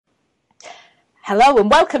Hello and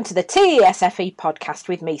welcome to the TESFE podcast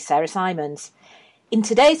with me, Sarah Simons. In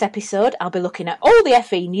today's episode, I'll be looking at all the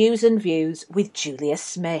FE news and views with Julia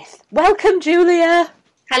Smith. Welcome, Julia.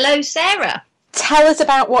 Hello, Sarah. Tell us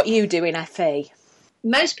about what you do in FE.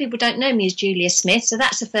 Most people don't know me as Julia Smith, so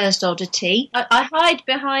that's the first oddity. I hide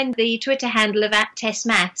behind the Twitter handle of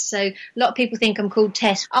 @TessMaths, so a lot of people think I'm called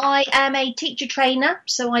Tess. I am a teacher trainer,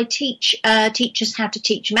 so I teach teachers how to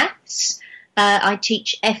teach maths. I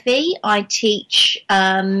teach FE, I teach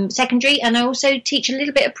secondary, and I also teach a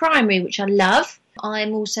little bit of primary, which I love.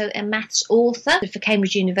 I'm also a maths author for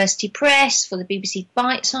Cambridge University Press, for the BBC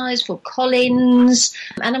Bitesize, for Collins,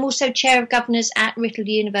 and I'm also chair of governors at Writtle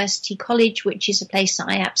University College, which is a place that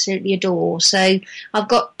I absolutely adore. So I've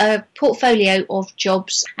got a portfolio of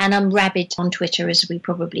jobs, and I'm rabid on Twitter, as we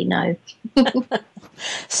probably know.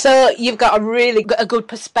 So you've got a good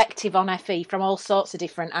perspective on FE from all sorts of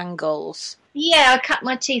different angles. Yeah, I cut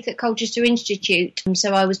my teeth at Colchester Institute,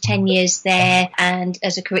 so I was 10 years there, and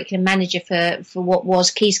as a curriculum manager for what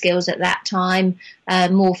was Key Skills at that time,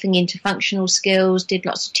 morphing into functional skills, did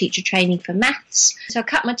lots of teacher training for maths. So I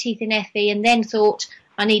cut my teeth in FE and then thought,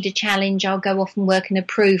 I need a challenge, I'll go off and work in a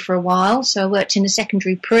PRU for a while. So I worked in a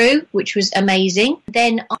secondary PRU, which was amazing.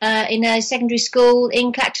 Then in a secondary school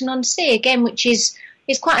in Clacton-on-Sea, again, which is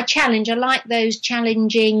quite a challenge. I like those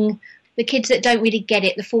challenging, the kids that don't really get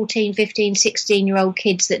it, the 14, 15, 16-year-old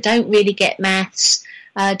kids that don't really get maths,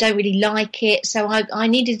 don't really like it. So I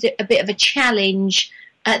needed a bit of a challenge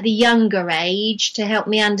at the younger age to help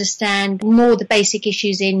me understand more the basic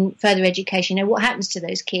issues in further education. You know, what happens to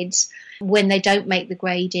those kids when they don't make the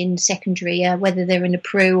grade in secondary, whether they're in a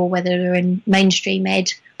PRU or whether they're in mainstream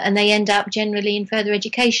ed, and they end up generally in further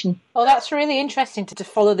education. Oh, that's really interesting to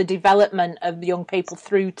follow the development of young people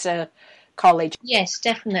through to college. Yes,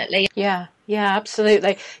 definitely. Yeah,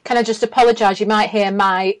 absolutely. Can I just apologise? You might hear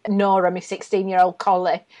my Nora, my 16-year-old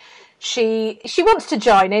collie. She wants to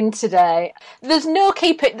join in today. There's no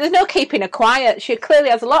keeping her quiet. She clearly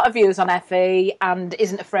has a lot of views on FE and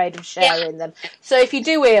isn't afraid of sharing them. So if you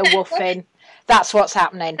do hear woofing, that's what's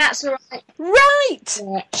happening. That's all right. Right.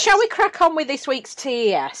 Yeah. Shall we crack on with this week's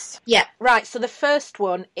TES? Yeah. Right, so the first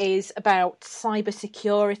one is about cyber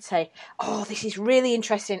security. Oh, this is really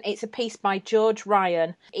interesting. It's a piece by George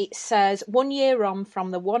Ryan. It says, 1 year on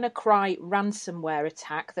from the WannaCry ransomware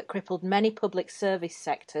attack that crippled many public service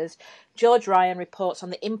sectors, George Ryan reports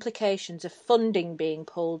on the implications of funding being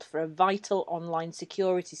pulled for a vital online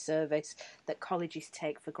security service that colleges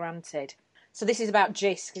take for granted. So this is about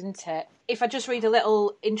JISC, isn't it? If I just read a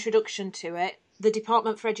little introduction to it, the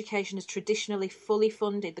Department for Education has traditionally fully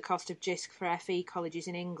funded the cost of JISC for FE colleges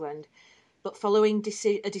in England, but following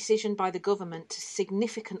a decision by the government to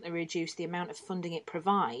significantly reduce the amount of funding it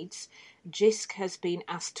provides, JISC has been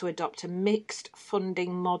asked to adopt a mixed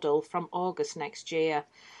funding model from August next year.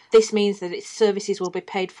 This means that its services will be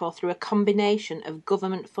paid for through a combination of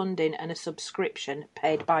government funding and a subscription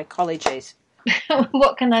paid by colleges.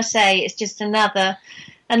 What can I say? It's just another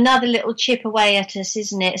little chip away at us,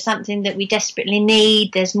 isn't it? Something that we desperately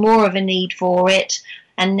need. There's more of a need for it.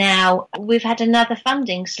 And now we've had another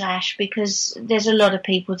funding slash because there's a lot of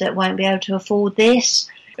people that won't be able to afford this.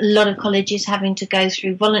 A lot of colleges having to go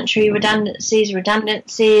through voluntary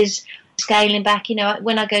redundancies, scaling back. You know,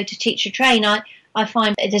 when I go to teacher train, I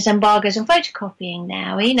find there's embargoes on photocopying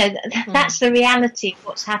now. You know, that's the reality of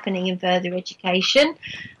what's happening in further education.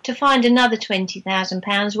 To find another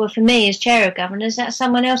 £20,000, well, for me as chair of governors, that's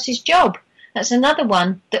someone else's job. That's another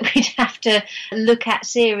one that we'd have to look at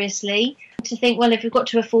seriously to think, well, if we've got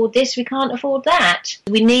to afford this, we can't afford that.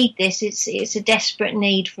 We need this. It's a desperate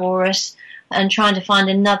need for us. And trying to find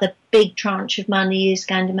another big tranche of money is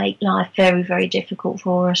going to make life very, very difficult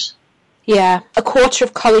for us. Yeah, a quarter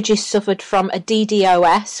of colleges suffered from a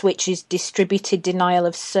DDoS, which is Distributed Denial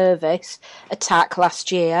of Service, attack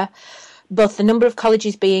last year. Both the number of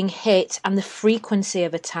colleges being hit and the frequency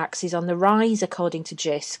of attacks is on the rise, according to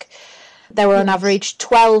JISC. There were on average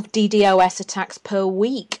 12 DDoS attacks per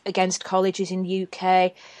week against colleges in the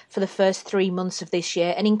UK for the first 3 months of this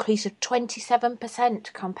year, an increase of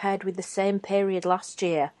 27% compared with the same period last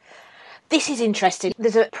year. This is interesting.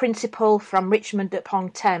 There's a principal from Richmond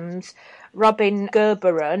upon Thames, Robin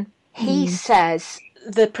Gerberon. He says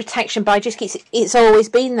the protection by JISC, it's always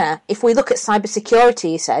been there. If we look at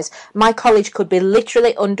cybersecurity, he says, my college could be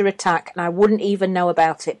literally under attack and I wouldn't even know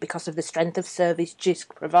about it because of the strength of service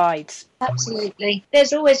JISC provides. Absolutely.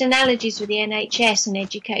 There's always analogies with the NHS and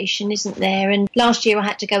education, isn't there? And last year I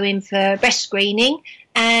had to go in for breast screening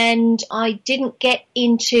and I didn't get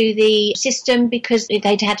into the system because they'd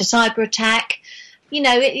had a cyber attack.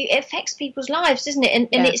 it affects people's lives, doesn't it?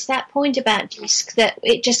 And it's that point about DISC that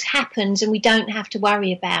it just happens and we don't have to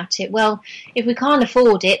worry about it. Well, if we can't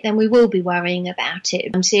afford it, then we will be worrying about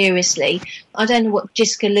it. Seriously. I don't know what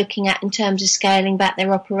DISC are looking at in terms of scaling back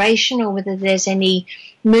their operation or whether there's any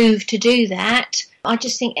move to do that. I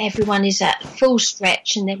just think everyone is at full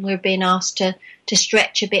stretch and then we're being asked to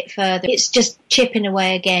stretch a bit further. It's just chipping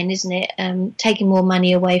away again, isn't it? Taking more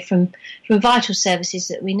money away from vital services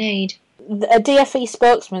that we need. A DFE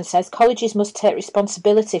spokesman says colleges must take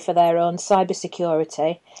responsibility for their own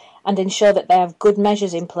cybersecurity and ensure that they have good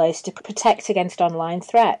measures in place to protect against online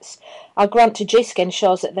threats. Our grant to JISC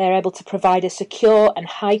ensures that they are able to provide a secure and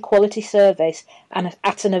high-quality service and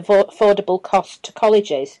at an affordable cost to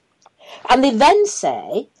colleges. And they then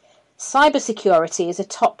say cybersecurity is a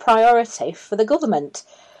top priority for the government.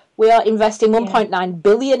 We are investing 1.9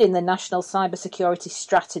 billion in the National Cybersecurity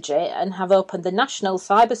Strategy and have opened the National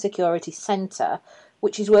Cybersecurity Centre,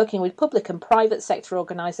 which is working with public and private sector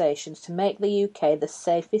organisations to make the UK the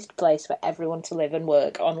safest place for everyone to live and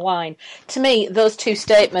work online. To me, those two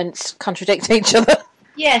statements contradict each other.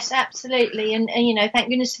 Yes, absolutely. And thank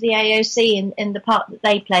goodness for the AOC and the part that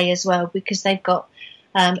they play as well, because they've got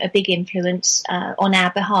a big influence on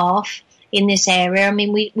our behalf in this area. I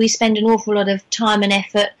mean, we spend an awful lot of time and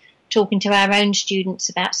effort talking to our own students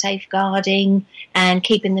about safeguarding and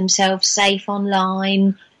keeping themselves safe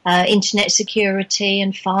online, internet security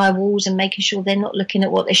and firewalls and making sure they're not looking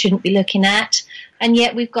at what they shouldn't be looking at. And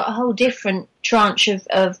yet we've got a whole different tranche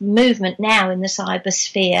of movement now in the cyber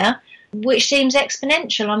sphere, which seems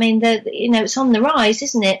exponential. I mean, it's on the rise,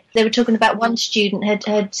 isn't it? They were talking about one student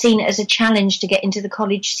had seen it as a challenge to get into the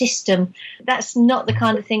college system. That's not the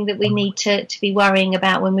kind of thing that we need to be worrying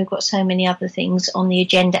about when we've got so many other things on the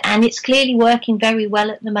agenda. And it's clearly working very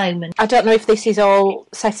well at the moment. I don't know if this is all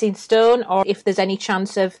set in stone or if there's any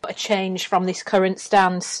chance of a change from this current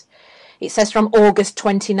stance. It says from August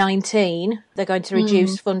 2019 they're going to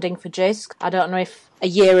reduce funding for JISC. I don't know if a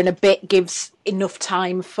year and a bit gives enough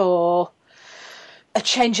time for a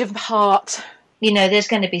change of heart. There's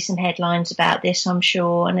going to be some headlines about this, I'm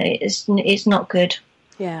sure, and it's not good.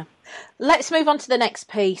 Yeah. Let's move on to the next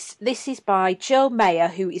piece. This is by Jo Mayer,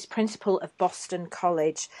 who is principal of Boston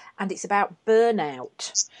College, and it's about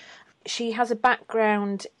burnout. She has a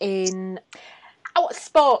background in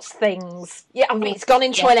sports things. Yeah, I mean, it's gone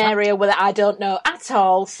into an area where I don't know at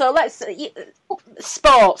all. So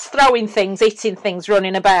sports, throwing things, eating things,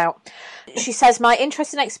 running about. She says, my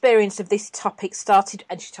interest and experience of this topic started,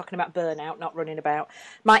 and she's talking about burnout, not running about.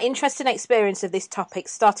 My interest and experience of this topic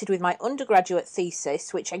started with my undergraduate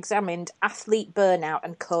thesis, which examined athlete burnout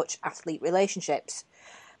and coach-athlete relationships.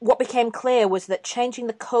 What became clear was that changing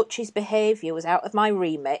the coach's behaviour was out of my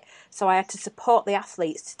remit, so I had to support the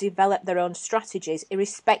athletes to develop their own strategies,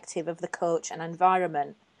 irrespective of the coach and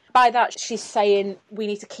environment. By that, she's saying we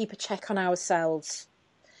need to keep a check on ourselves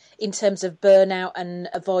in terms of burnout and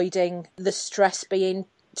avoiding the stress being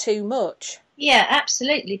too much. Yeah,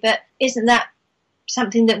 absolutely. But isn't that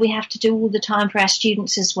something that we have to do all the time for our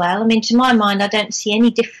students as well? I mean, to my mind, I don't see any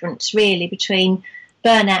difference really between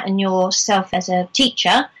burnout and yourself as a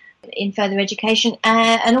teacher in further education,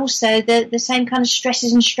 and also the same kind of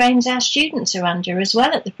stresses and strains our students are under as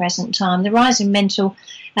well at the present time. The rise in mental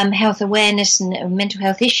health awareness and mental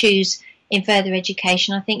health issues in further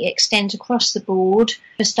education, I think it extends across the board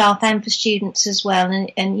for staff and for students as well.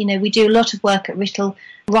 And we do a lot of work at Writtle,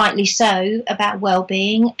 rightly so, about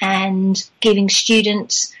wellbeing and giving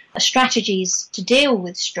students strategies to deal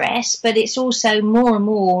with stress, but it's also more and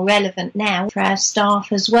more relevant now for our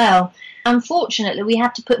staff as well. Unfortunately, we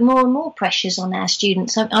have to put more and more pressures on our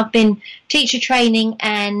students. I've been teacher training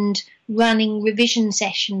and running revision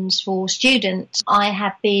sessions for students. I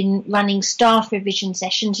have been running staff revision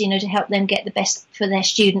sessions, to help them get the best for their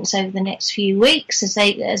students over the next few weeks as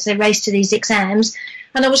they race to these exams.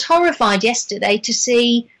 And I was horrified yesterday to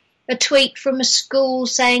see a tweet from a school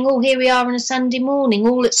saying, here we are on a Sunday morning,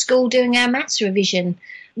 all at school doing our maths revision.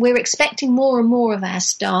 We're expecting more and more of our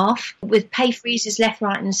staff with pay freezes left,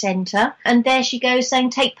 right and centre. And there she goes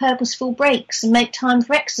saying, take purposeful breaks and make time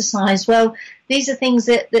for exercise. Well, these are things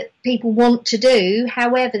that people want to do.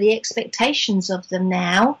 However, the expectations of them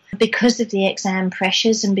now, because of the exam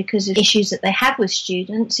pressures and because of issues that they have with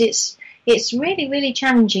students, it's really, really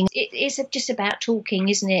challenging. It's just about talking,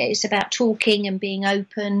 isn't it? It's about talking and being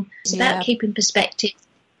open. It's about keeping perspective.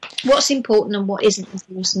 What's important and what isn't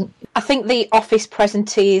important. I think the office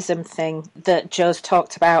presenteeism thing that Jo's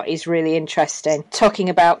talked about is really interesting. Talking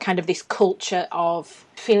about kind of this culture of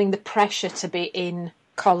feeling the pressure to be in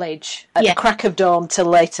college at the crack of dawn till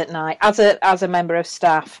late at night as a member of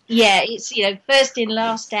staff. Yeah, it's, first in,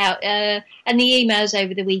 last out, and the emails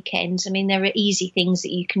over the weekends. I mean, there are easy things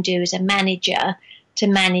that you can do as a manager to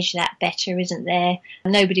manage that better, isn't there?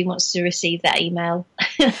 Nobody wants to receive that email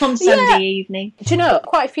on Sunday evening. Do you know,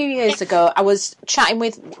 quite a few years ago, I was chatting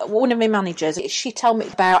with one of my managers. She told me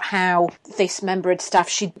about how this member of staff,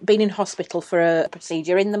 she'd been in hospital for a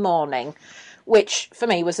procedure in the morning, which for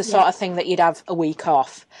me was the sort of thing that you'd have a week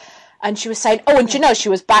off. And she was saying, and do you know, she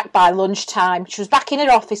was back by lunchtime. She was back in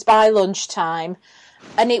her office by lunchtime.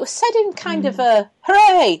 And it was said in kind of a,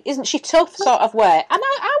 hooray, isn't she tough sort of way. And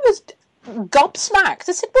I was gobsmacked.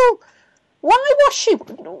 I said, well, why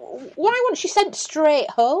wasn't she sent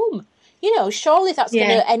straight home? Surely that's going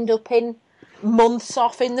to end up in months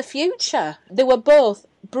off in the future. They were both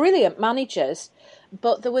brilliant managers,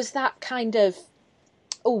 but there was that kind of,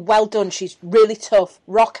 oh, well done, she's really tough,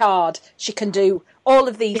 rock hard, she can do all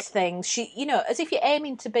of these things. She, as if you're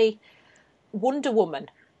aiming to be Wonder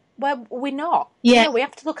Woman. Well, we're not. Yeah. We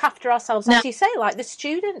have to look after ourselves, as you say, like the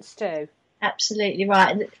students do. Absolutely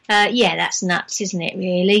right. That's nuts, isn't it,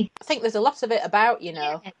 really? I think there's a lot of it about,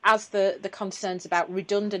 as the concerns about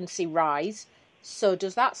redundancy rise, so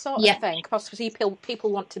does that sort of thing. Possibly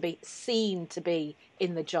people want to be seen to be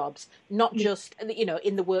in the jobs, not just,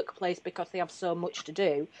 in the workplace because they have so much to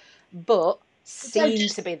do, but seen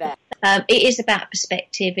to be there. It is about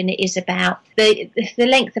perspective, and it is about the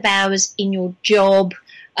length of hours in your job,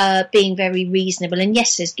 being very reasonable. And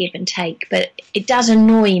yes, there's give and take, but it does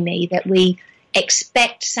annoy me that we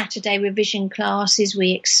expect Saturday revision classes,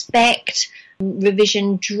 we expect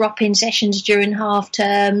revision drop-in sessions during half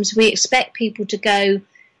terms, we expect people to go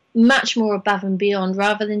much more above and beyond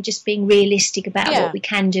rather than just being realistic about what we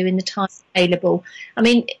can do in the time available. I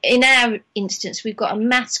mean, in our instance, we've got a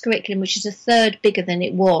maths curriculum which is a third bigger than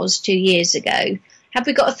it was 2 years ago. Have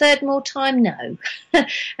we got a third more time? No.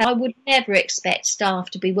 I would never expect staff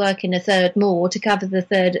to be working a third more to cover the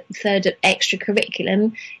third extra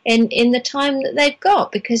curriculum in the time that they've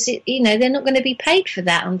got, because they're not going to be paid for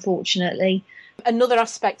that, unfortunately. Another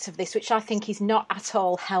aspect of this, which I think is not at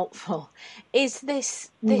all helpful, is this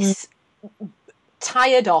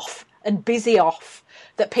tired off and busy off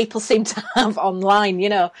that people seem to have online,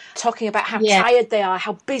 talking about how tired they are,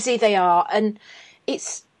 how busy they are. And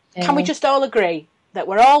can we just all agree that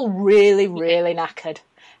we're all really, really knackered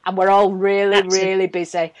and we're all really, really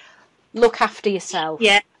busy? Look after yourself.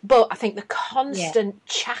 Yeah. But I think the constant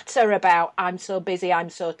chatter about I'm so busy, I'm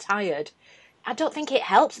so tired, I don't think it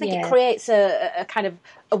helps. I think it creates a kind of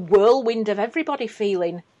a whirlwind of everybody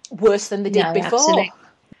feeling worse than they did before. Absolutely.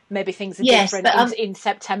 Maybe things are different in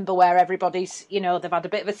September, where everybody's, they've had a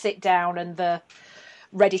bit of a sit down and they're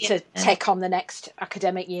ready to take on the next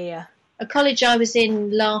academic year. A college I was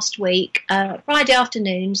in last week, Friday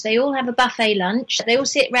afternoons, they all have a buffet lunch. They all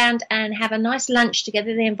sit round and have a nice lunch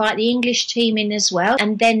together. They invite the English team in as well,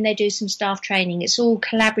 and then they do some staff training. It's all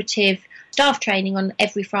collaborative staff training on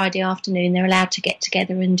every Friday afternoon. They're allowed to get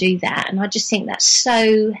together and do that, and I just think that's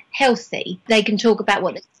so healthy. They can talk about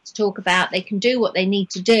what they need to talk about, they can do what they need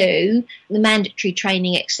to do, the mandatory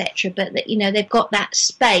training, etc., but that, they've got that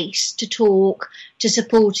space to talk, to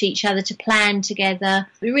support each other, to plan together.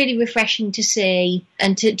 It's really refreshing to see,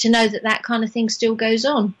 and to know that kind of thing still goes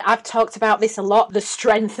on. I've talked about this a lot, the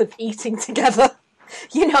strength of eating together.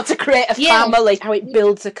 To create a family, how it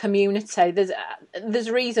builds a community. There's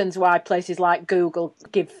reasons why places like Google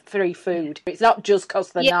give free food. It's not just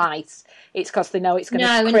because they're nice. It's because they know it's going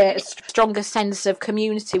to create a stronger sense of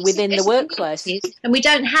community within the workplace. And we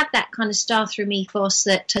don't have that kind of staff room ethos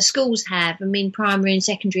that schools have. I mean, primary and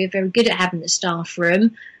secondary are very good at having the staff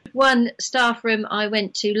room. One staff room I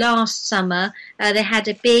went to last summer, they had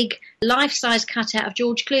a big life-size cutout of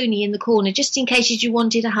George Clooney in the corner, just in case you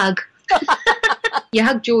wanted a hug. You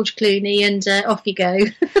hug George Clooney and off you go.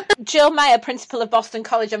 Jill Mayer, principal of Boston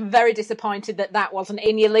College, I'm very disappointed that wasn't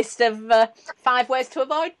in your list of 5 ways to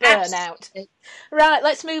avoid burnout. Absolutely. Right,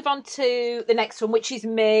 let's move on to the next one, which is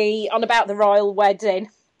me, on about the royal wedding,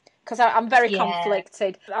 because I'm very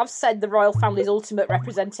conflicted. I've said the royal family's ultimate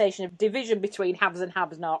representation of division between haves and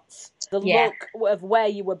have-nots, the look of where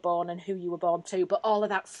you were born and who you were born to. But all of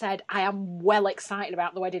that said, I am well excited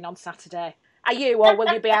about the wedding on Saturday. Are you, or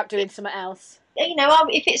will you be out doing something else?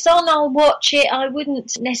 If it's on, I'll watch it. I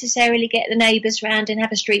wouldn't necessarily get the neighbours round and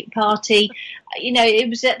have a street party. It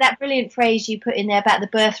was that brilliant phrase you put in there about the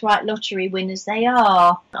birthright lottery winners. They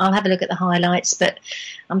are. I'll have a look at the highlights, but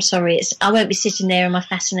I'm sorry, I won't be sitting there in my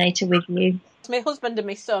fascinator with you. My husband and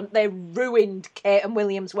my son, they ruined Kate and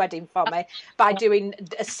William's wedding for me by doing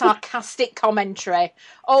a sarcastic commentary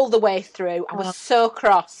all the way through. I was so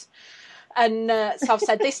cross. And so I've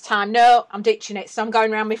said this time, no, I'm ditching it. So I'm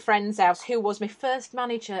going around my friend's house, who was my first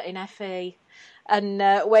manager in FE. And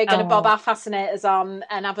we're going to bob our fascinators on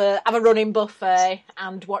and have a running buffet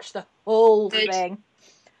and watch the whole thing.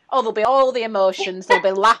 Oh, there'll be all the emotions. There'll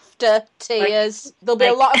be laughter, tears. There'll be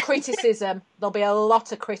a lot of criticism.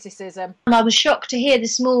 I was shocked to hear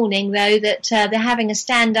this morning, though, that they're having a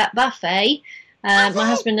stand-up buffet. My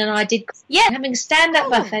husband and I did, having a stand-up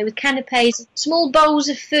buffet with canapes, small bowls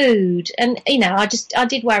of food. And, I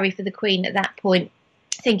did worry for the Queen at that point,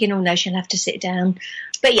 thinking, oh, no, she'll have to sit down.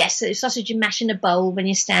 But yes, sausage and mash in a bowl when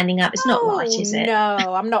you're standing up. It's not right, is it? No,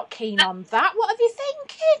 I'm not keen on that. What are you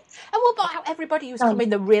thinking? And what about everybody who's come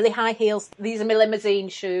in the really high heels? These are my limousine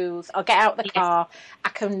shoes. I'll get out the car. I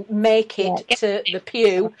can make it to the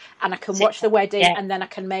pew and I can watch the wedding and then I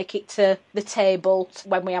can make it to the table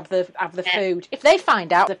when we have the food. If they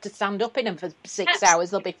find out they have to stand up in them for 6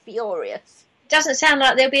 hours, they'll be furious. Doesn't sound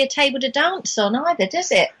like there'll be a table to dance on either, does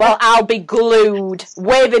it? Well, I'll be glued,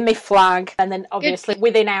 waving my flag, and then obviously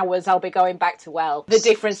within hours I'll be going back to, the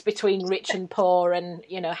difference between rich and poor and,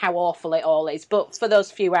 how awful it all is. But for those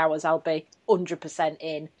few hours I'll be 100%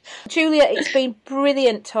 in. Julia, it's been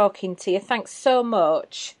brilliant talking to you. Thanks so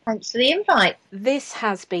much. Thanks for the invite. This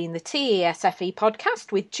has been the TESFE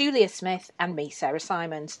podcast with Julia Smith and me, Sarah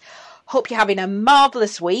Simons. Hope you're having a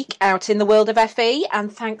marvellous week out in the world of FE,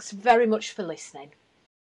 and thanks very much for listening.